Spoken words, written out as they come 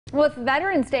With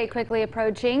Veterans Day quickly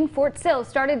approaching, Fort Sill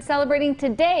started celebrating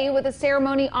today with a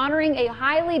ceremony honoring a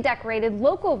highly decorated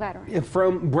local veteran.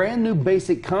 From brand new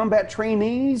basic combat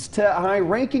trainees to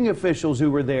high-ranking officials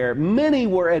who were there, many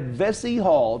were at Vessey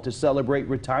Hall to celebrate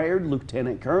retired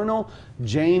Lieutenant Colonel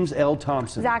James L.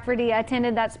 Thompson. Zach Verdia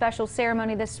attended that special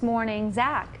ceremony this morning.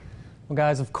 Zach. Well,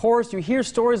 guys, of course, you hear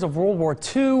stories of World War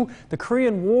II, the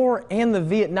Korean War, and the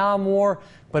Vietnam War,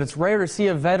 but it's rare to see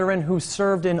a veteran who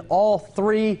served in all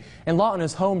three, and Lawton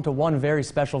is home to one very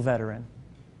special veteran.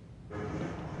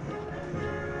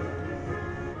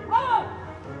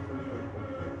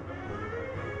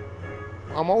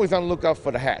 I'm always on the lookout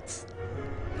for the hats.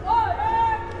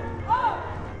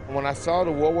 When I saw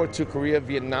the World War II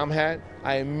Korea-Vietnam hat,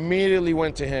 I immediately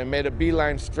went to him, made a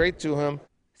beeline straight to him.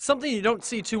 Something you don't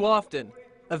see too often.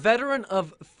 A veteran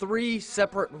of three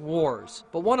separate wars,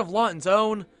 but one of Lawton's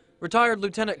own, retired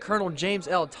Lieutenant Colonel James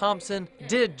L. Thompson,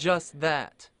 did just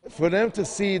that. For them to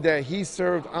see that he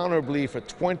served honorably for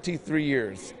 23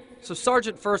 years. So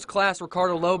Sergeant First Class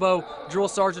Ricardo Lobo, drill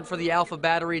sergeant for the Alpha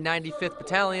Battery 95th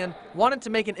Battalion, wanted to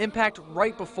make an impact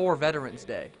right before Veterans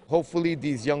Day. Hopefully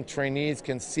these young trainees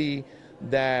can see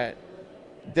that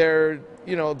there's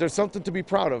something to be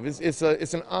proud of. It's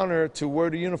an honor to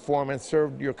wear the uniform and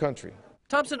serve your country.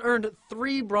 Thompson earned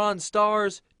 3 Bronze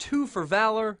Stars, 2 for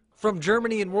valor, from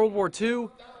Germany in World War II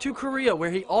to Korea,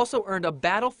 where he also earned a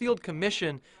battlefield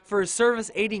commission for his service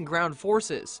aiding ground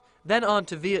forces, then on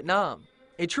to Vietnam.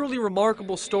 A truly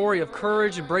remarkable story of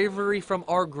courage and bravery from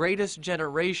our greatest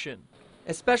generation,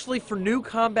 especially for new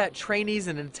combat trainees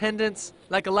and attendants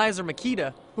like Eliza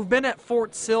Makita, who've been at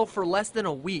Fort Sill for less than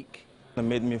a week. It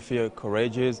made me feel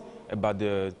courageous about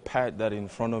the path that in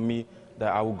front of me,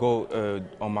 that I will go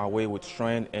on my way with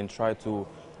strength and try to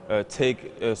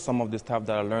take some of the stuff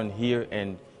that I learned here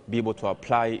and be able to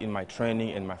apply it in my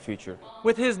training and my future.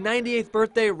 With his 98th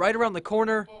birthday right around the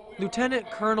corner, Lieutenant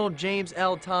Colonel James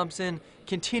L. Thompson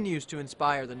continues to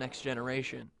inspire the next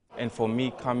generation. And for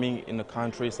me, coming in a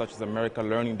country such as America,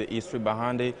 learning the history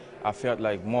behind it, I felt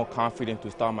like more confident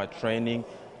to start my training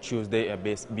Tuesday at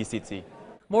BCT.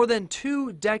 More than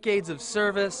 2 decades of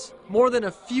service, more than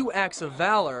a few acts of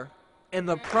valor, and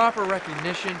the proper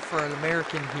recognition for an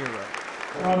American hero.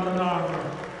 What an honor.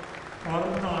 What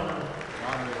an honor.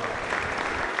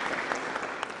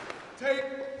 Take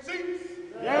seats.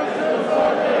 Yes,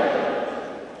 Sergeant.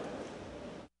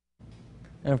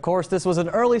 And of course, this was an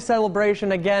early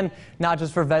celebration, again, not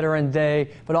just for Veterans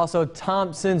Day, but also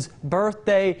Thompson's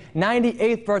birthday,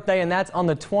 98th birthday, and that's on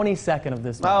the 22nd of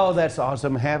this month. Oh, that's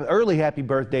awesome. Early happy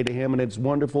birthday to him, and it's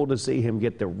wonderful to see him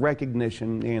get the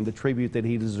recognition and the tribute that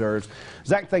he deserves.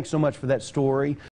 Zach, thanks so much for that story.